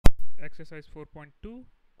Exercise 4.2,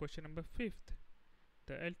 question number 5th.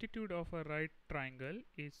 The altitude of a right triangle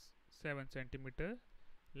is 7 cm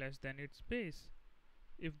less than its base.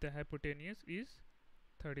 If the hypotenuse is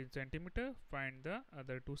 13 cm, find the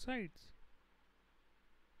other two sides.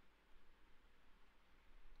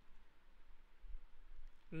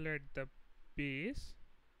 Let the base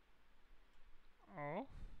of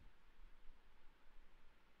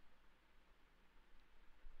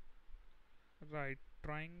right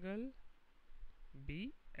triangle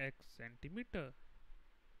be x centimeter.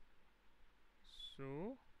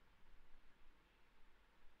 So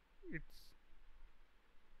its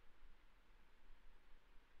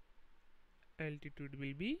altitude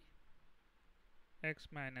will be x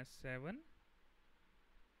minus 7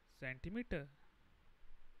 centimeter.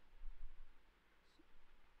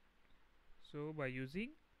 So by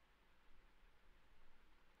using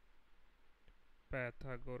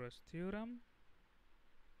Pythagoras theorem,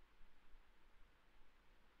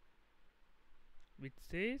 which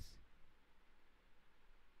says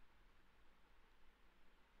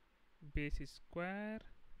base square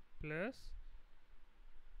plus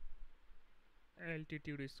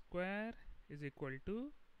altitude square is equal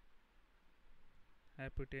to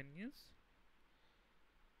hypotenuse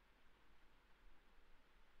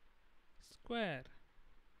square.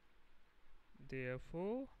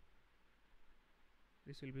 Therefore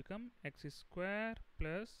this will become x square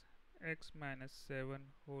plus x minus 7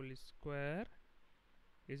 whole square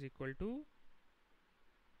is equal to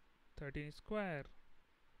 13 square.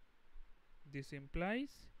 This implies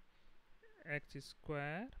x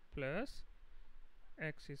square plus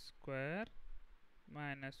x square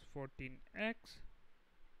minus 14x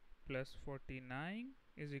plus 49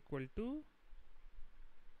 is equal to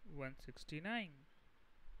 169,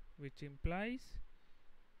 which implies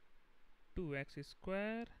 2x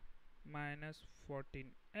square minus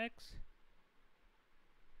 14x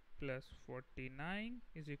plus 49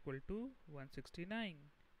 is equal to 169,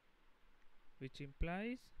 which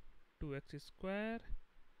implies 2x square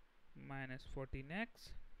minus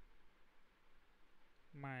 14x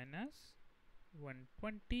minus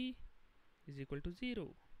 120 is equal to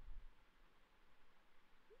 0,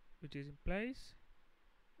 which implies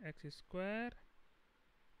x square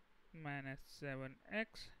minus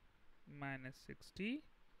 7x minus 60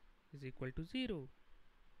 is equal to 0.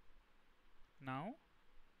 Now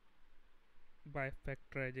by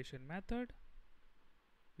factorization method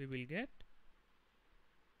we will get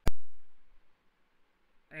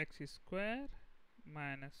x square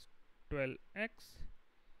minus 12x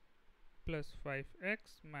plus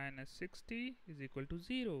 5x minus 60 is equal to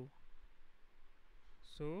 0.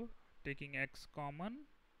 So taking x common,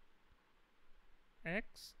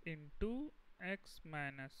 x into x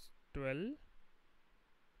minus 12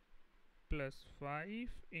 plus 5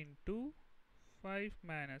 into 5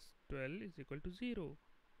 minus 12 is equal to 0,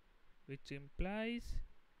 which implies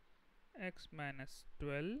x minus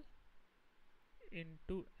 12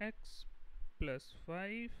 into x plus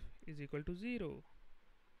 5 is equal to 0.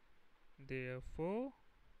 Therefore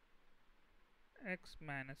x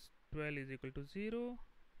minus 12 is equal to 0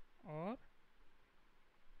 or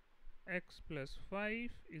x plus 5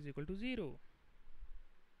 is equal to 0.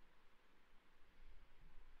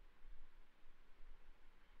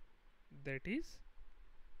 That is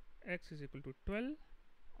x is equal to 12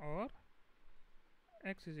 or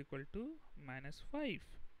x is equal to minus 5.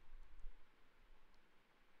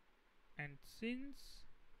 And since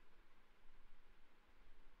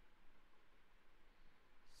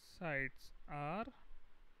sides are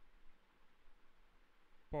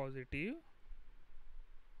positive,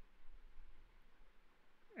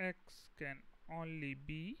 x can only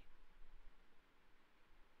be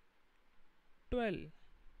 12.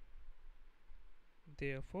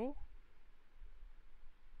 Therefore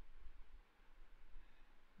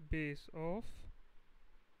base of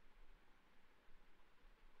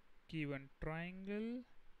given triangle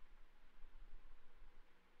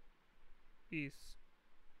is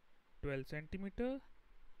 12 centimeter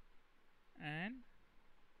and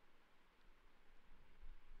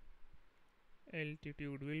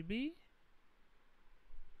altitude will be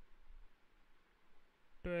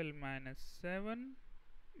 12 minus 7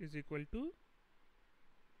 is equal to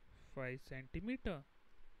 5 centimeter.